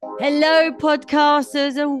Hello,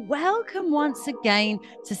 podcasters, and welcome once again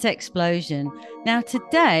to Sexplosion. Now,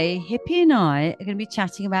 today, Hippie and I are going to be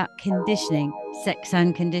chatting about conditioning, sex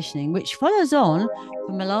and conditioning, which follows on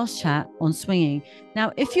from the last chat on swinging.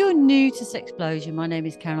 Now, if you're new to Sexplosion, my name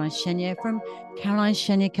is Caroline Chenier from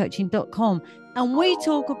CarolineChenierCoaching.com, and we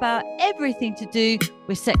talk about everything to do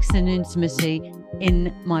with sex and intimacy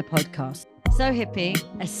in my podcast. So, Hippie,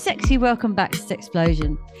 a sexy welcome back to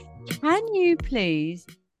Sexplosion. Can you please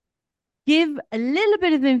give a little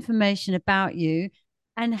bit of information about you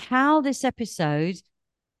and how this episode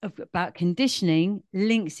about conditioning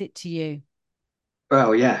links it to you?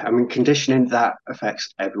 Well, yeah, I mean, conditioning that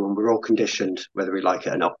affects everyone. We're all conditioned, whether we like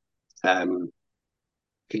it or not. Um,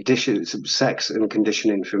 Sex and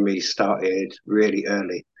conditioning for me started really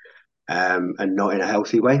early, and not in a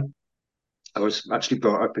healthy way. I was actually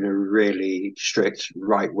brought up in a really strict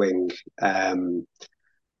right wing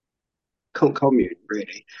commune,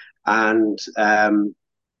 really, and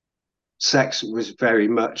sex was very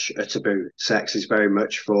much a taboo. Sex is very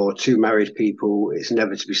much for two married people. It's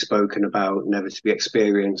never to be spoken about, never to be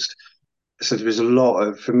experienced. So there was a lot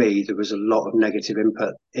of, for me, there was a lot of negative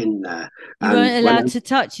input in there. You And weren't when allowed to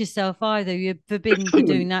touch yourself either. You're forbidden for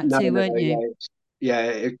doing that no, too, no, weren't you?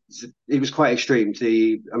 yeah, it was quite extreme.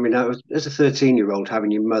 I mean, as a 13-year-old,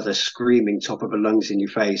 having your mother screaming top of her lungs in your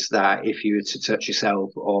face that if you were to touch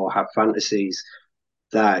yourself or have fantasies,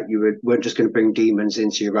 that weren't just going to bring demons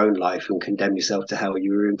into your own life and condemn yourself to hell.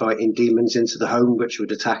 You were inviting demons into the home, which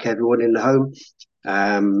would attack everyone in the home,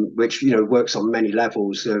 which works on many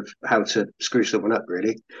levels of how to screw someone up,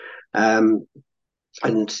 really. Um,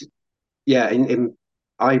 and yeah,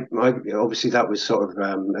 I obviously that was sort of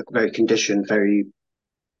a very conditioned, very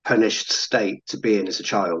punished state to be in as a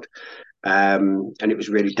child. And it was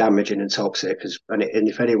really damaging and toxic. And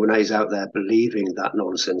if anyone is out there believing that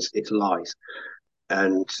nonsense, it's lies.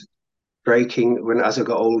 And breaking when as I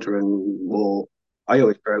got older and more, I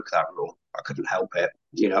always broke that rule. I couldn't help it.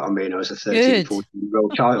 You know what I mean? I was a 13, Good.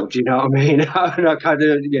 14-year-old child. You know what I mean? And I kind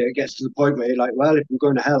of, it gets to the point where you're like, well, if I'm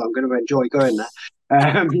going to hell, I'm going to enjoy going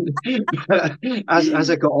there. But as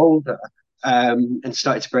I got older, and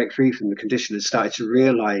started to break free from the condition and started to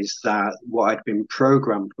realize that what I'd been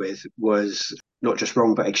programmed with was not just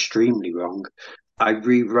wrong, but extremely wrong. I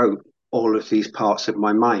rewrote all of these parts of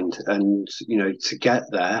my mind. And, to get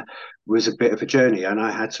there was a bit of a journey. And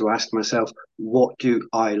I had to ask myself, what do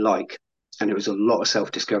I like? And it was a lot of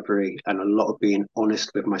self discovery and a lot of being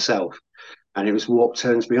honest with myself. And it was what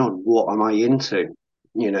turns me on. What am I into?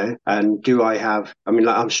 And do I have, I mean,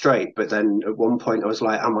 like I'm straight, but then at one point I was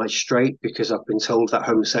like, am I straight because I've been told that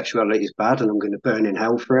homosexuality is bad and I'm going to burn in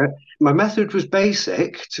hell for it? My method was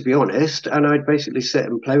basic, to be honest. And I'd basically sit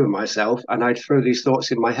and play with myself and I'd throw these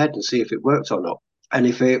thoughts in my head and see if it worked or not. And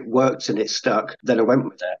if it worked and it stuck, then I went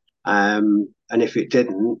with it. And if it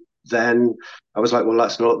didn't, then I was like, well,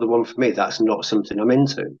 that's not the one for me. That's not something I'm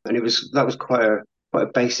into. And that was quite a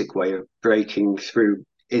basic way of breaking through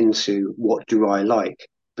into what do I like.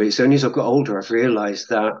 But it's only as I've got older I've realised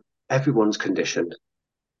that everyone's conditioned,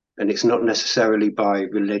 and it's not necessarily by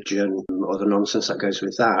religion or the nonsense that goes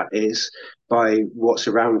with that. It's by what's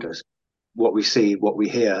around us, what we see, what we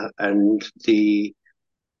hear, and the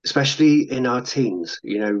especially in our teens.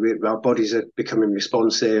 Our bodies are becoming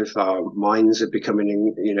responsive, our minds are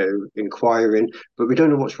becoming, inquiring, but we don't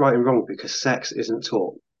know what's right and wrong because sex isn't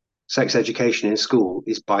taught. Sex education in school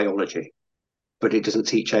is biology, but it doesn't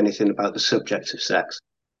teach anything about the subject of sex.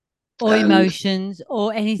 Or And emotions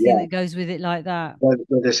or anything yeah, that goes with it like that. well,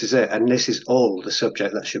 this is it. And this is all the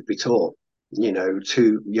subject that should be taught,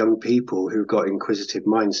 to young people who've got inquisitive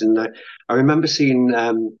minds. And I remember seeing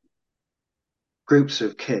groups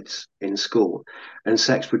of kids in school, and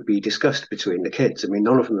sex would be discussed between the kids. I mean,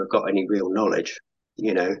 none of them have got any real knowledge,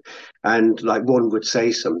 you know, and like one would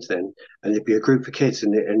say something, and there'd be a group of kids,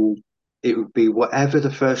 and it would be whatever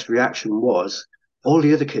the first reaction was, all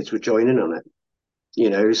the other kids would join in on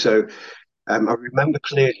it, So I remember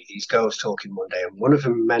clearly these girls talking one day, and one of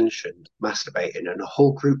them mentioned masturbating, and the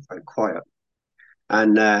whole group went quiet.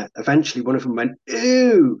 And eventually one of them went,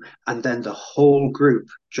 ew. And then the whole group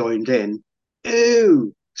joined in,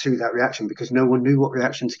 ew, to that reaction because no one knew what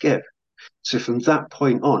reaction to give. So from that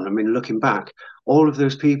point on, I mean, looking back, all of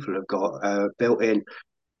those people have got built in,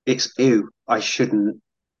 it's ew, I shouldn't,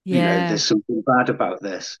 Yeah. there's something bad about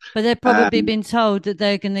this. But they've probably Um, been told that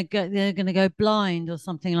they're gonna go blind or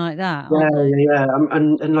something like that, yeah, aren't they? yeah, yeah.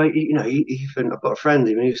 And like, even I've got a friend,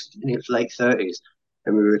 he was in his late 30s,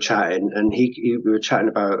 and we were chatting, and we were chatting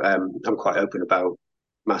about, I'm quite open about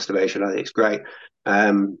masturbation. I think it's great.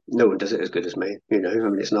 No one does it as good as me, you know. I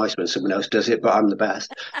mean, it's nice when someone else does it, but I'm the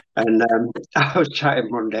best. And I was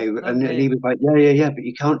chatting one day, and he Lovely. was like, "Yeah, yeah, yeah, but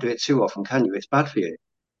you can't do it too often, can you? It's bad for you."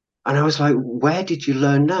 And I was like, "Where did you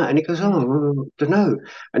learn that?" And he goes, "Oh, Yeah. I don't know."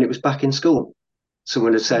 And it was back in school.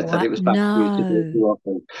 Someone had said that it What? was bad for you to do it No. too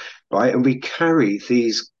often, right? And we carry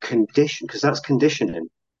these condition because that's conditioning.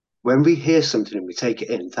 When we hear something and we take it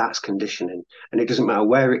in, that's conditioning, and it doesn't matter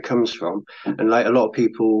where it comes from. And like a lot of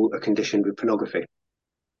people are conditioned with pornography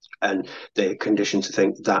and they're conditioned to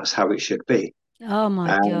think that's how it should be. Oh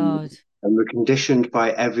my Um, God. and we're conditioned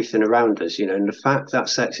by everything around us, you know, and the fact that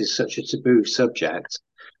sex is such a taboo subject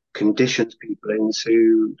conditions people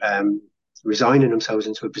into resigning themselves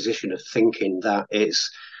into a position of thinking that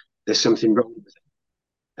there's something wrong with it.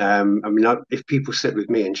 I mean, if people sit with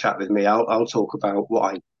me and chat with me, I'll talk about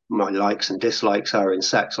what my likes and dislikes are in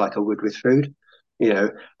sex, like I would with food. You know,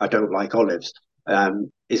 I don't like olives.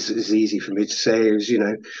 Is easy for me to say is, you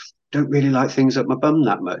know, don't really like things up my bum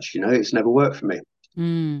that much. You know, it's never worked for me.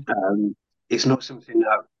 Mm. Um, it's not something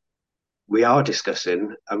that we are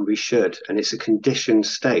discussing, and we should. And it's a conditioned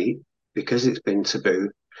state because it's been taboo.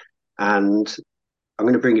 And I'm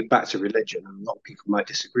going to bring it back to religion. And a lot of people might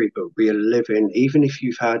disagree, but we are living, even if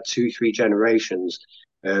you've had two, three generations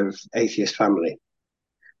of atheist family,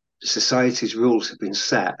 society's rules have been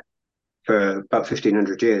set for about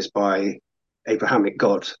 1500 years by Abrahamic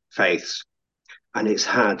God faiths, and it's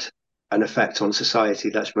had an effect on society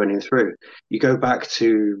that's running through. You go back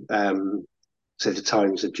to, say, the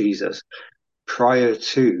times of Jesus, prior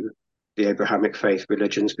to the Abrahamic faith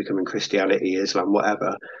religions becoming Christianity, Islam,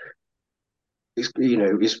 whatever,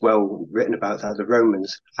 it's well written about that the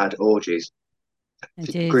Romans had orgies, I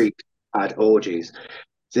the did. Greeks had orgies.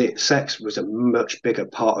 The sex was a much bigger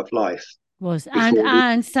part of life Was before.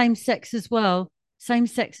 and same sex as well. Same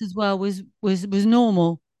sex as well was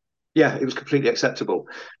normal. Yeah, it was completely acceptable.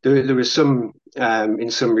 There was some in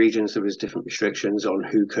some regions there was different restrictions on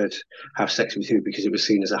who could have sex with who because it was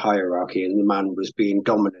seen as a hierarchy and the man was being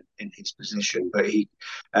dominant in his position. But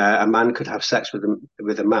a man could have sex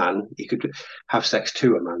with a man. He could have sex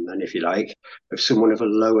to a man, then, if you like, of someone of a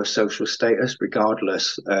lower social status,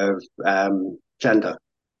 regardless of gender.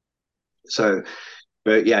 So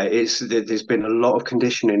but yeah, there's been a lot of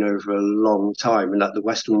conditioning over a long time, and that the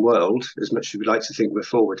Western world, as much as we like to think we're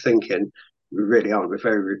forward thinking, we really aren't. We're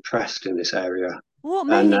very repressed in this area, What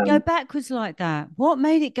made and it go backwards like that? What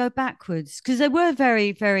made it go backwards? Because they were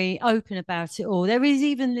very, very open about it all. There is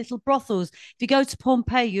even little brothels. If you go to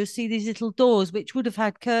Pompeii, you'll see these little doors which would have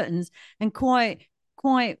had curtains, and quite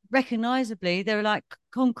recognizably, they were like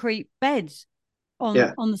concrete beds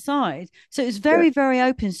yeah, on the side. So it was yeah, very, very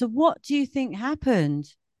open. So what do you think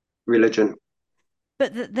happened? religion.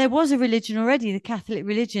 But there was a religion already, the Catholic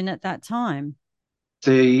religion at that time.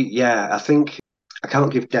 I think I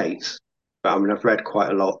can't give dates, but I mean I've read quite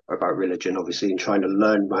a lot about religion, obviously, and trying to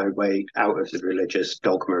learn my way out of the religious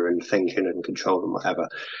dogma and thinking and control and whatever.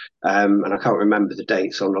 And I can't remember the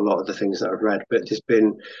dates on a lot of the things that I've read, but there's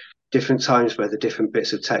been different times where the different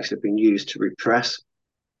bits of text have been used to repress.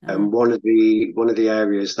 Uh, And one of the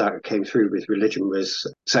areas that came through with religion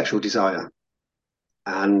was sexual desire.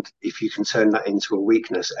 And if you can turn that into a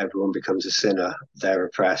weakness, everyone becomes a sinner. They're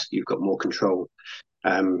oppressed. You've got more control.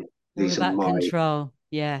 Um, all these are about my control.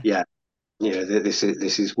 Yeah. yeah. This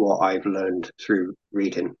is what I've learned through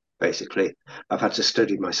reading. Basically, I've had to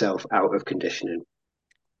study myself out of conditioning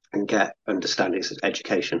and get understanding.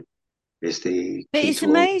 Education is the But key it's to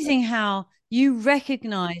all. amazing how you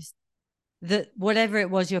recognize that whatever it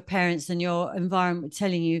was your parents and your environment were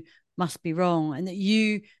telling you must be wrong, and that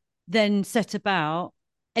you then set about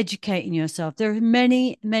educating yourself. There are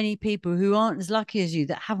many, many people who aren't as lucky as you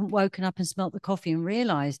that haven't woken up and smelt the coffee and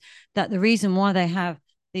realized that the reason why they have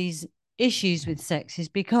these issues with sex is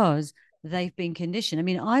because they've been conditioned. I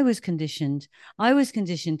mean, I was conditioned. I was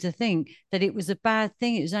conditioned to think that it was a bad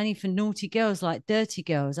thing. It was only for naughty girls, like dirty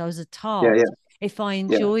girls. I was a Yeah, tart yeah, if I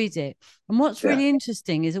yeah, enjoyed it. And what's yeah. really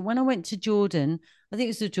interesting is that when I went to Jordan, I think it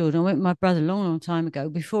was to Jordan, I went with my brother a long, long time ago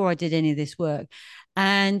before I did any of this work.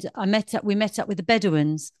 And we met up with the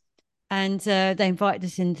Bedouins, and they invited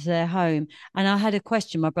us into their home. And I had a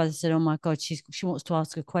question. My brother said, "Oh my God, she wants to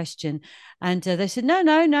ask a question." And they said, "No,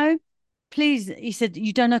 no, no. Please," he said,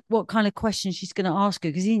 "you don't know what kind of question she's going to ask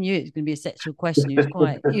you," because he knew it was going to be a sexual question.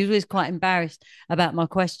 He was quite embarrassed about my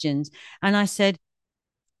questions. And I said,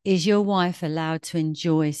 "Is your wife allowed to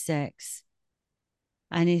enjoy sex?"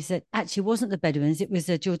 And he said, "Actually, it wasn't the Bedouins, it was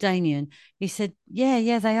a Jordanian." He said, "Yeah,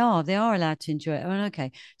 yeah, they are. They are allowed to enjoy it." I went,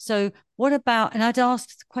 "Okay. So what about," and I'd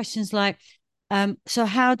ask questions like, "So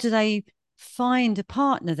how do they find a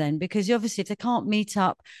partner then? Because obviously, if they can't meet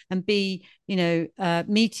up and be,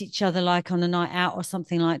 meet each other like on a night out or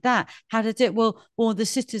something like that, how to do it? Well, the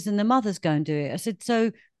sisters and the mothers go and do it. I said,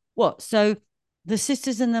 so what? So the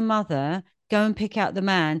sisters and the mother go and pick out the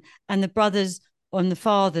man, and the brothers and the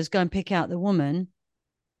fathers go and pick out the woman.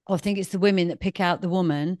 Or I think it's the women that pick out the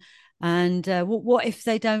woman. And what if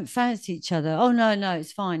they don't fancy each other? Oh, no, no,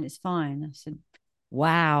 it's fine. It's fine. I said,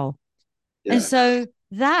 wow. And Yeah, so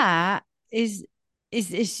that is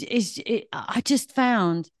I just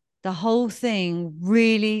found the whole thing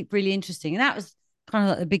really, really interesting. And that was kind of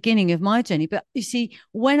like the beginning of my journey. But you see,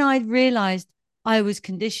 when I realized I was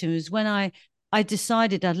conditioned was when I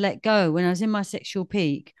decided I'd let go when I was in my sexual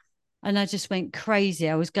peak. And I just went crazy.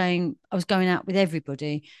 I was going out with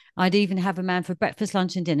everybody. I'd even have a man for breakfast,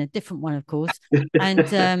 lunch, and dinner, different one, of course. And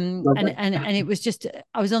love it. it was just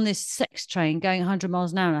I was on this sex train going 100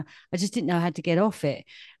 miles an hour. I just didn't know how to get off it.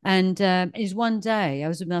 And it was one day I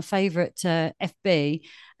was with my favorite FB,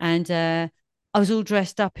 and I was all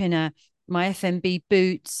dressed up in my FMB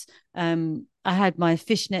boots. I had my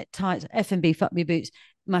fishnet tights, FMB fuck me boots,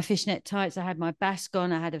 my fishnet tights. I had my basque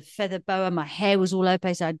on. I had a feather boa. My hair was all over the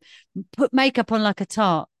place. I'd put makeup on like a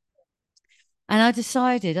tart. And I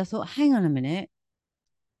thought, hang on a minute,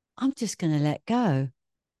 I'm just going to let go.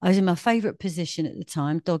 I was in my favorite position at the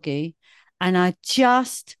time, doggy, and I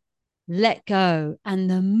just let go. And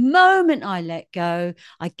the moment I let go,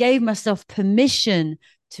 I gave myself permission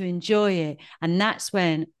to enjoy it. And that's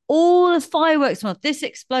when all the fireworks went off. This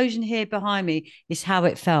explosion here behind me is how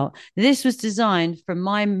it felt. This was designed from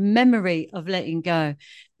my memory of letting go.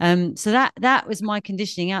 So that was my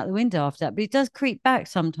conditioning out the window after that. But it does creep back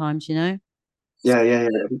sometimes, you know. Yeah, yeah,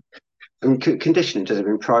 yeah. And conditioning does. I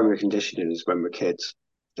mean, primary conditioning is when we're kids,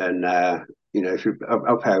 and if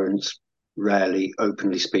our parents rarely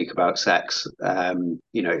openly speak about sex,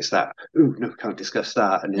 it's that, ooh, no, can't discuss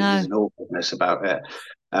that, and there's No, an awkwardness about it.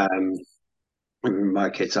 Um, with my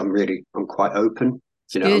kids, I'm quite open.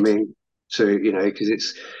 it's You know what I good. mean? So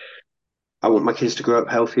because I want my kids to grow up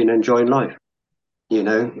healthy and enjoying life.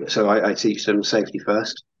 So I teach them safety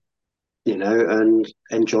first. And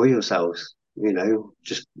enjoy yourselves.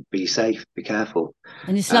 Just be safe, be careful.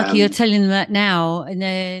 And it's lucky you're Um, telling them that now in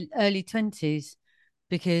their early 20s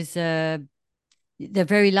because they're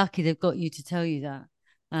very lucky they've got you to tell you that.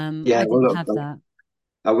 yeah, I well, didn't look, have that.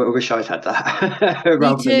 I wish I'd had that Me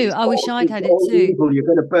rather than too. I wish I'd it's had it all too. evil. You're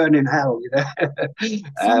going to burn in hell. It's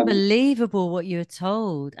unbelievable what you were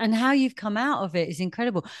told and how you've come out of it is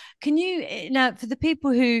incredible. Can you now for the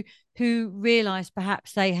people who realize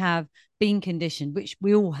perhaps they have been conditioned, which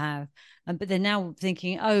we all have, but they're now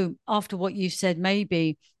thinking, oh, after what you said,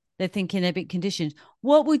 maybe they're thinking they're a bit conditioned.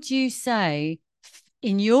 What would you say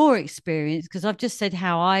in your experience? Because I've just said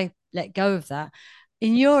how I let go of that.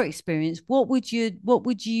 In your experience, what would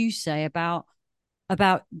you say about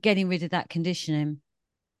getting rid of that conditioning?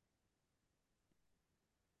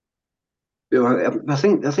 I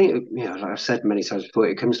think like I've said many times before,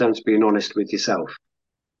 it comes down to being honest with yourself,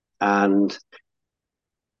 and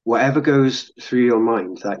whatever goes through your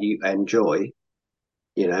mind that you enjoy,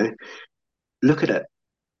 you know, look at it.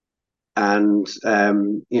 And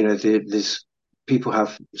there's people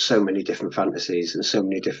have so many different fantasies and so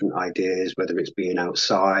many different ideas, whether it's being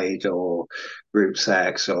outside or group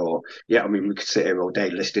sex, or yeah, I mean, we could sit here all day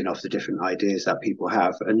listing off the different ideas that people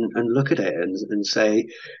have, and look at it and say,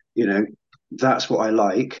 you know that's what I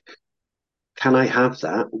like. Can I have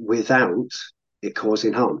that without it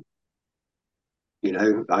causing harm,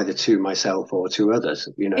 either to myself or to others?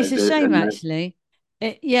 It's a shame, actually.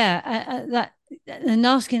 Yeah, that and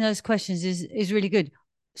asking those questions is really good.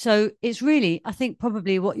 So it's really, I think,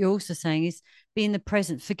 probably what you're also saying is be in the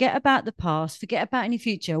present. Forget about the past. Forget about any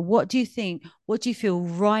future. What do you think? What do you feel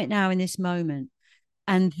right now in this moment?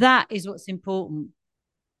 And that is what's important.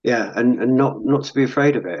 yeah, and not to be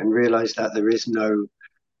afraid of it, and realize that there is no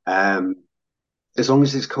um as long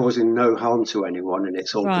as it's causing no harm to anyone and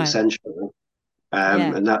it's all Right. consensual,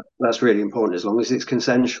 Yeah. and that's really important. As long as it's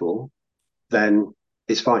consensual, then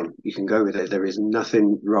it's fine. You can go with it. There is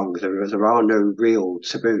nothing wrong. There are no real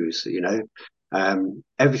taboos.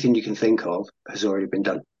 Everything you can think of has already been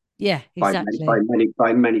done Yeah, by many, by exactly. many,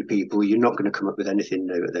 by many people. You're not going to come up with anything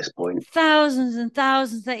new at this point. Thousands and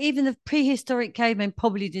thousands that even the prehistoric cavemen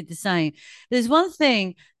probably did the same. There's one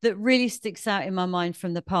thing that really sticks out in my mind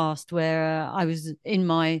from the past where I was in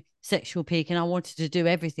my sexual peak and I wanted to do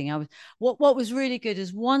everything. What was really good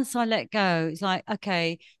is once I let go, it's like,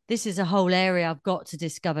 okay, this is a whole area I've got to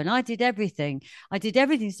discover. And I did everything. I did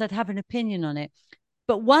everything so I'd have an opinion on it.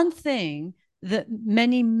 But one thing that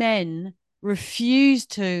many men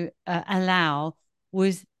refused to allow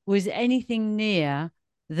was was anything near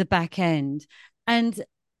the back end. And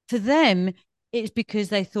for them, it's because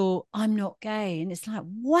they thought, I'm not gay. And it's like,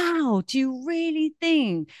 wow, do you really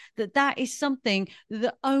think that that is something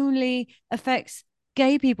that only affects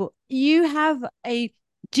gay people? You have a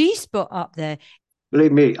G spot up there.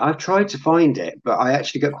 Believe me, I've tried to find it, but I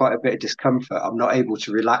actually get quite a bit of discomfort. I'm not able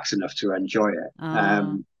to relax enough to enjoy it.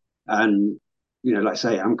 Ah, And like I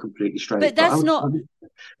say, I'm completely straight, but but that's not I'm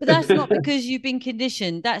But that's not because you've been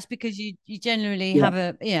conditioned. That's because you generally yeah, have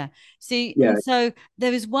a yeah. See, yeah, and so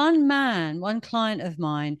there was one man, one client of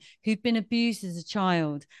mine who'd been abused as a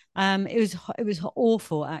child. It was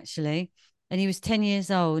awful actually, and he was 10 years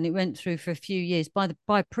old, and it went through for a few years by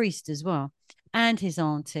a priest as well, and his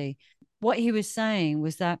auntie. What he was saying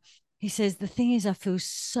was that he says the thing is I feel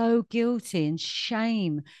so guilty and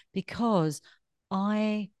shame because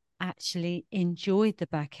I actually enjoyed the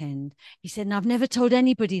back end. He said, and I've never told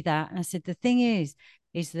anybody that. And I said, the thing is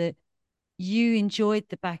that you enjoyed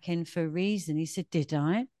the back end for a reason. He said, did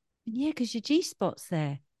I? And yeah, because your G spot's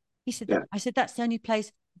there. He said, yeah, I said, that's the only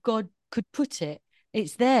place God could put it.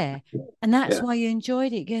 It's there. And that's yeah. why you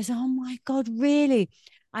enjoyed it. He goes, oh my God, really?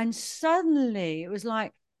 And suddenly it was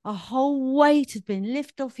like a whole weight had been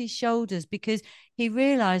lifted off his shoulders because he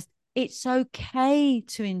realized it's okay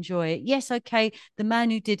to enjoy it. Yes, okay, the man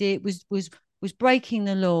who did it was breaking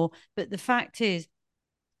the law, but the fact is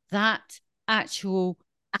that actual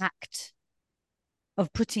act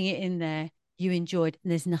of putting it in there you enjoyed,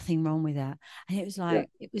 and there's nothing wrong with that. And it was Yeah. like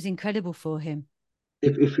it was incredible for him.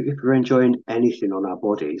 If we're enjoying anything on our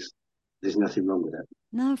bodies, there's nothing wrong with it.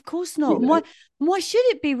 No, of course You not. And know, why should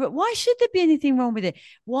it be? Why should there be anything wrong with it?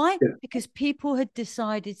 Why? yeah, Because people had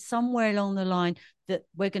decided somewhere along the line that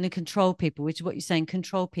we're going to control people, which is what you're saying,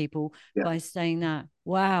 control people yeah, by saying that.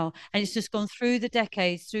 Wow. And it's just gone through the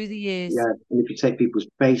decades, through the years. yeah. And if you take people's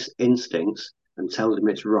base instincts and tell them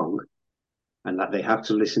it's wrong and that they have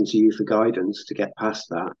to listen to you for guidance to get past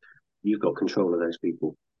that, you've got control of those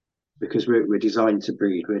people. Because we're designed to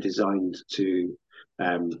breed, we're designed to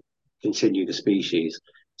um, continue the species.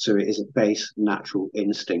 So it is a base natural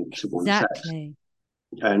instinct to want sex. Exactly.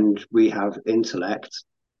 And we have intellect,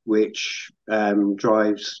 which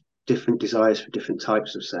drives different desires for different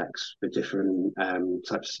types of sex, for different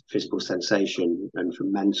types of physical sensation, and for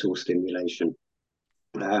mental stimulation.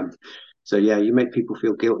 Um, so yeah, you make people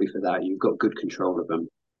feel guilty for that. You've got good control of them,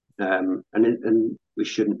 and we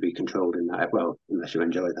shouldn't be controlled in that. Well, unless you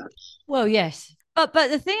enjoy that. Well, yes. But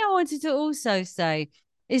the thing I wanted to also say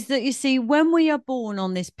is that you see, when we are born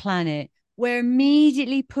on this planet, we're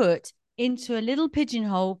immediately put into a little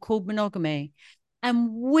pigeonhole called monogamy.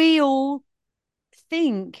 And we all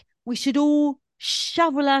think we should all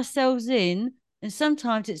shovel ourselves in. And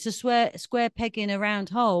sometimes it's a square peg in a round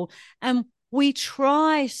hole. And we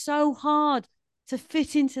try so hard to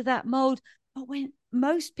fit into that mold. But when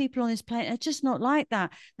most people on this planet are just not like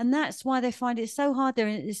that. And that's why they find it so hard.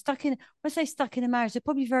 They're stuck in, when I say stuck in a marriage, they're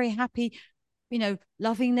probably very happy,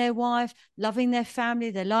 loving their wife, loving their family,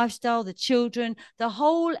 their lifestyle, the children, the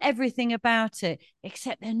whole everything about it,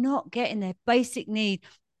 except they're not getting their basic need,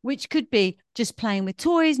 which could be just playing with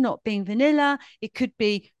toys, not being vanilla. It could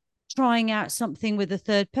be trying out something with a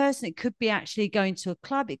third person. It could be actually going to a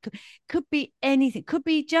club. It could be anything. It could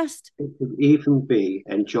be just, It could even be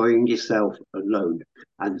enjoying yourself alone.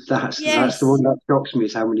 And that's the one yes, that shocks me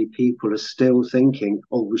is how many people are still thinking,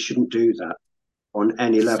 oh, we shouldn't do that on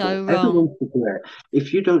any level. so Everyone wrong. should do it.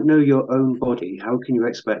 If you don't know your own body, how can you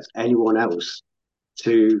expect anyone else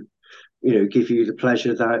to, give you the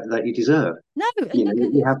pleasure that you deserve? No, and look at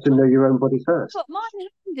You this. have to know your own body first. Got mine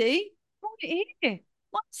handy. Got it here.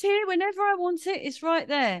 Mine's here whenever I want it. It's right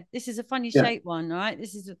there. This is a funny Yeah, shape one, all right?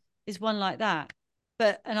 This is one like that.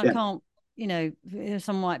 And I yeah, can't,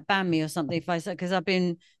 someone might ban me or something if I say, because I've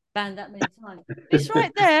been banned that many times. This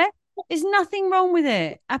right there is nothing wrong with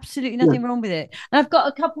it. Absolutely yeah, nothing wrong with it. And I've got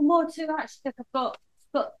a couple more too, actually. Got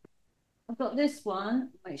I've got this one.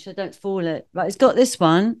 Make sure I don't fall it. Right, it's got this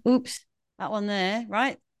one. Oops, that one there.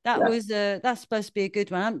 Right, yeah, that's supposed to be a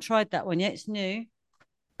good one. I haven't tried that one yet. It's new.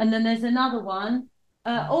 And then there's another one.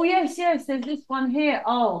 Oh yes, yes. There's this one here.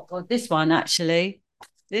 Oh God, this one actually.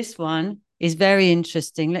 This one is very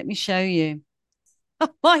interesting. Let me show you. I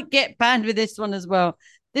might get banned with this one as well.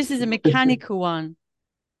 This is a mechanical one.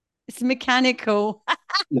 It's mechanical.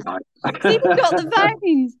 no. It's even got the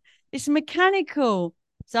veins. It's mechanical.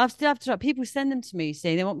 So I've still have to try. People send them to me,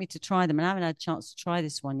 see, they want me to try them, and I haven't had a chance to try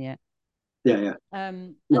this one yet. Yeah, yeah,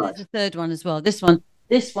 And there's nice. a third one as well. This one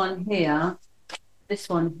here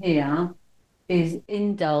is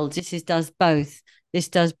indulge. Does both. This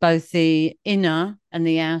does both the inner and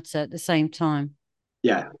the outer at the same time.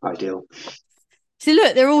 Yeah, ideal. See,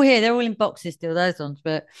 look, they're all here. They're all in boxes still, those ones.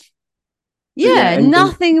 But But yeah, yeah,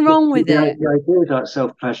 nothing wrong with it. the idea that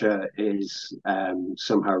self-pleasure is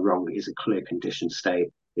somehow wrong is a clear conditioned state.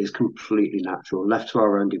 Is completely natural. Left to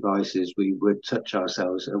our own devices, we would touch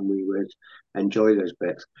ourselves and we would enjoy those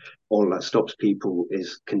bits. All that stops people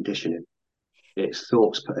is conditioning. It's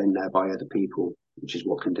thoughts put in there by other people, which is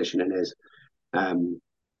what conditioning is. Um,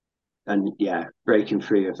 and yeah, breaking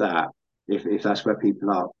free of that. If that's where people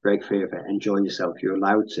are, break free of it. Enjoy yourself. You're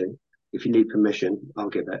allowed to. If you need permission, I'll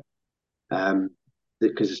give it.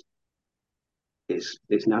 Because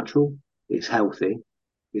it's natural, it's healthy,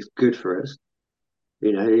 it's good for us.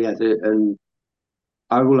 Yeah. And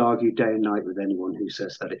I will argue day and night with anyone who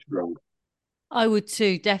says that it's wrong. I would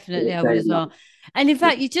too, definitely. I would Day as and well. night. And in Yeah,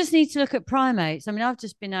 fact, you just need to look at primates. I mean, I've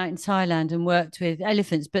just been out in Thailand and worked with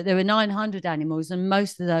elephants, but there were 900 animals, and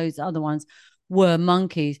most of those other ones were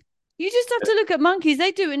monkeys. You just have to look at monkeys.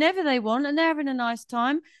 They do whenever they want, and they're having a nice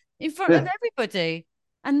time in front of yeah, everybody.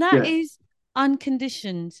 And that yeah, is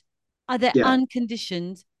unconditioned. Are they yeah.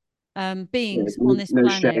 unconditioned Yeah. beings on No, this no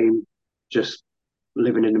planet? shame, just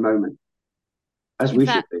living in the moment, as In we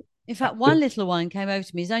should fact, be. in fact, one little one came over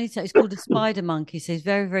to me. It's called a spider monkey, so he's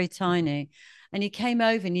very, very tiny. And he came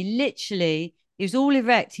over and he was all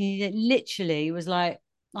erect. He literally was like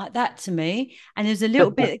that to me. And there's a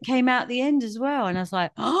little bit that came out the end as well. And I was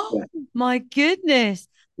like, oh Yeah, my goodness.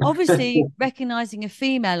 Obviously recognizing a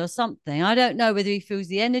female or something. I don't know whether he feels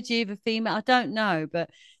the energy of a female. I don't know, but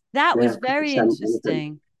that yeah, was could be very sent anything.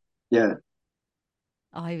 interesting. Yeah.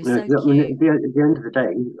 Oh, he was No, so 'cause I mean, cute. at the end of the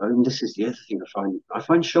day, I mean, this is the other thing I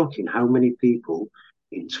find shocking how many people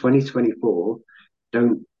in 2024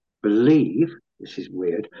 don't believe, this is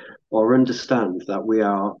weird, or understand that we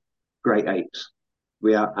are great apes.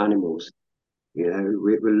 We are animals.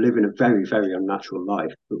 We're living a very, very unnatural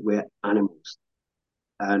life, but we're animals.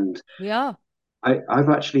 And We are. I've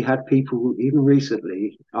actually had people, even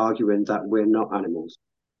recently, arguing that we're not animals,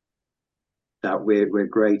 that we're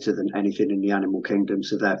greater than anything in the animal kingdom,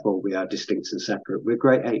 so therefore we are distinct and separate. We're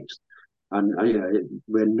great apes. And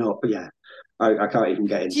we're not. Yeah, I can't even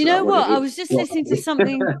get Do you into that. know What it what? I is. was just listening to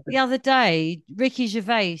something the other day. Ricky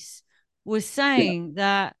Gervais was Yeah, saying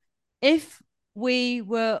that if we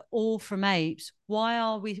were all from apes,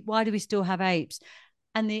 why do we still have apes?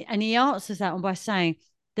 And he answers that one by saying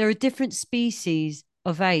there are different species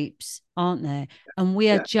of apes, aren't there? And we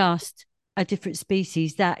are yeah, just a different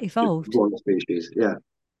species that just evolved. one species. Yeah,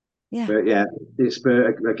 Yeah. but yeah, it's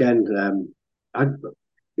but again,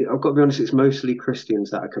 I've got to be honest. It's mostly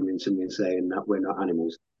Christians that are coming to me and saying that we're not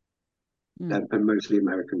animals, Mm. and mostly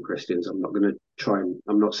American Christians. I'm not going to try and.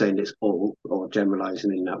 I'm not saying it's all or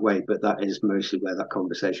generalizing in that way, but that is mostly where that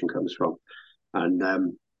conversation comes from, and I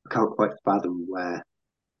can't quite fathom where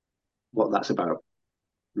what that's about.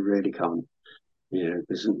 Really can't.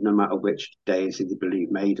 Because no matter which deity they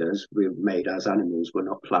believe made us, we're made as animals. We're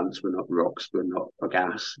not plants. We're not rocks. We're not a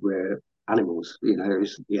gas. We're animals.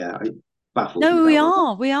 It baffles me No, that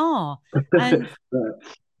one. we are. And but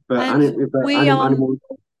but, and we animals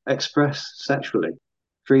express sexually,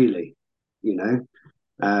 freely. You know,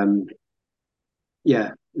 um,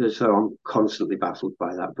 yeah. So I'm constantly baffled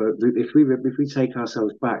by that. But if we take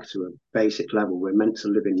ourselves back to a basic level, we're meant to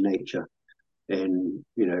live in nature, in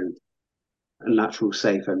a natural,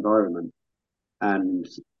 safe environment, and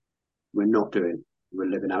we're not doing. We're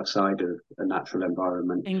living outside of a natural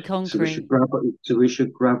environment. in So we should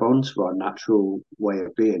concrete, grab onto our natural way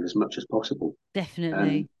of being as much as possible. And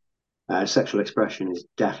definitely. sexual expression is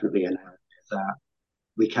definitely an area that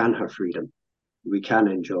we can have freedom. We can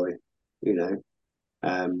enjoy. You know,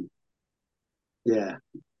 um, yeah,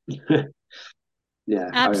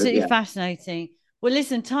 Absolutely yeah. fascinating. Well,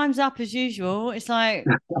 listen, time's up as usual. It's like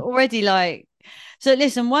already like so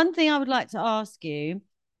listen, one thing I would like to ask you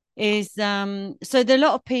is so there are a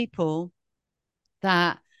lot of people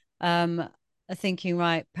that are thinking,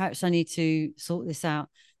 right, perhaps I need to sort this out.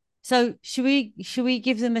 So should we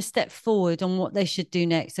give them a step forward on what they should do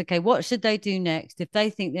next? Okay, what should they do next if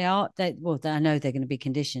they think I know they're going to be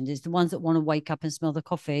conditioned. It's the ones that want to wake up and smell the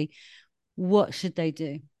coffee. What should they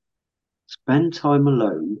do? Spend time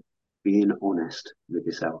alone, being honest with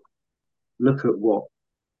yourself. Look at what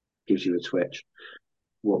gives you a twitch,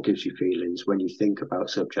 what gives you feelings when you think about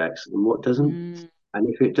subjects, and what doesn't. Mm, And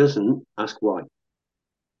if it doesn't, ask why,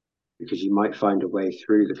 because you might find a way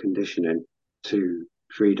through the conditioning to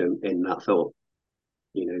freedom in that thought,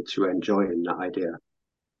 to enjoying that idea.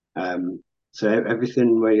 So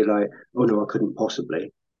everything where you're like, oh no, I couldn't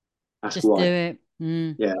possibly, ask just do why. it.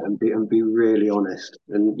 Mm. Yeah, and be really honest,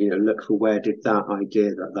 and look for where did that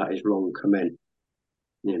idea that is wrong come in.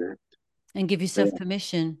 You know, And give so yourself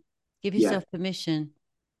permission. Give Yeah, yourself permission.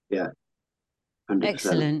 yeah, 100%.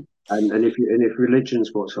 Excellent. And if religion's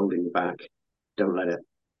what's holding you back, don't let it,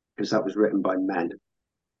 because that was written by men,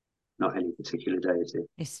 not any particular deity.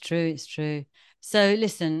 It's true. It's true. So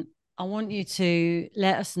listen, I want you to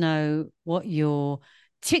let us know what your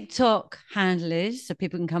TikTok handle is so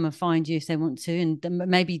people can come and find you if they want to and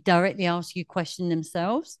maybe directly ask you a question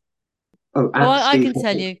themselves. Oh, Oh, at I Steve can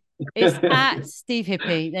tell you. It's at Steve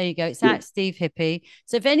Hippy. There you go. It's Yeah, at Steve Hippy.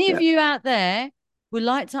 So if any of yeah. you out there would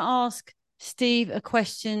like to ask Steve a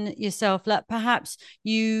question yourself, like perhaps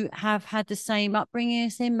you have had the same upbringing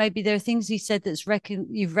as him, maybe there are things he said that's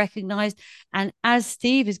you've recognized, and as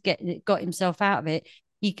Steve has got himself out of it,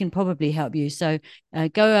 he can probably help you. So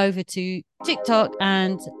go over to TikTok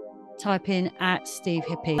and type in at Steve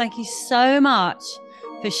Hippy. Thank you so much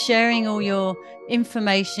for sharing all your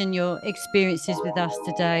information, your experiences with us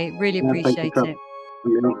today. Really Yeah, thank you, appreciate Phil. it.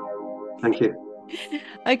 Really, thank you.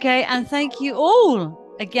 Okay, and thank you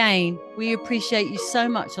all again. We appreciate you so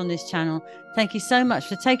much on this channel. Thank you so much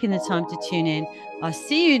for taking the time to tune in. I'll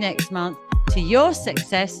see you next month. To your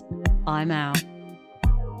success, I'm out.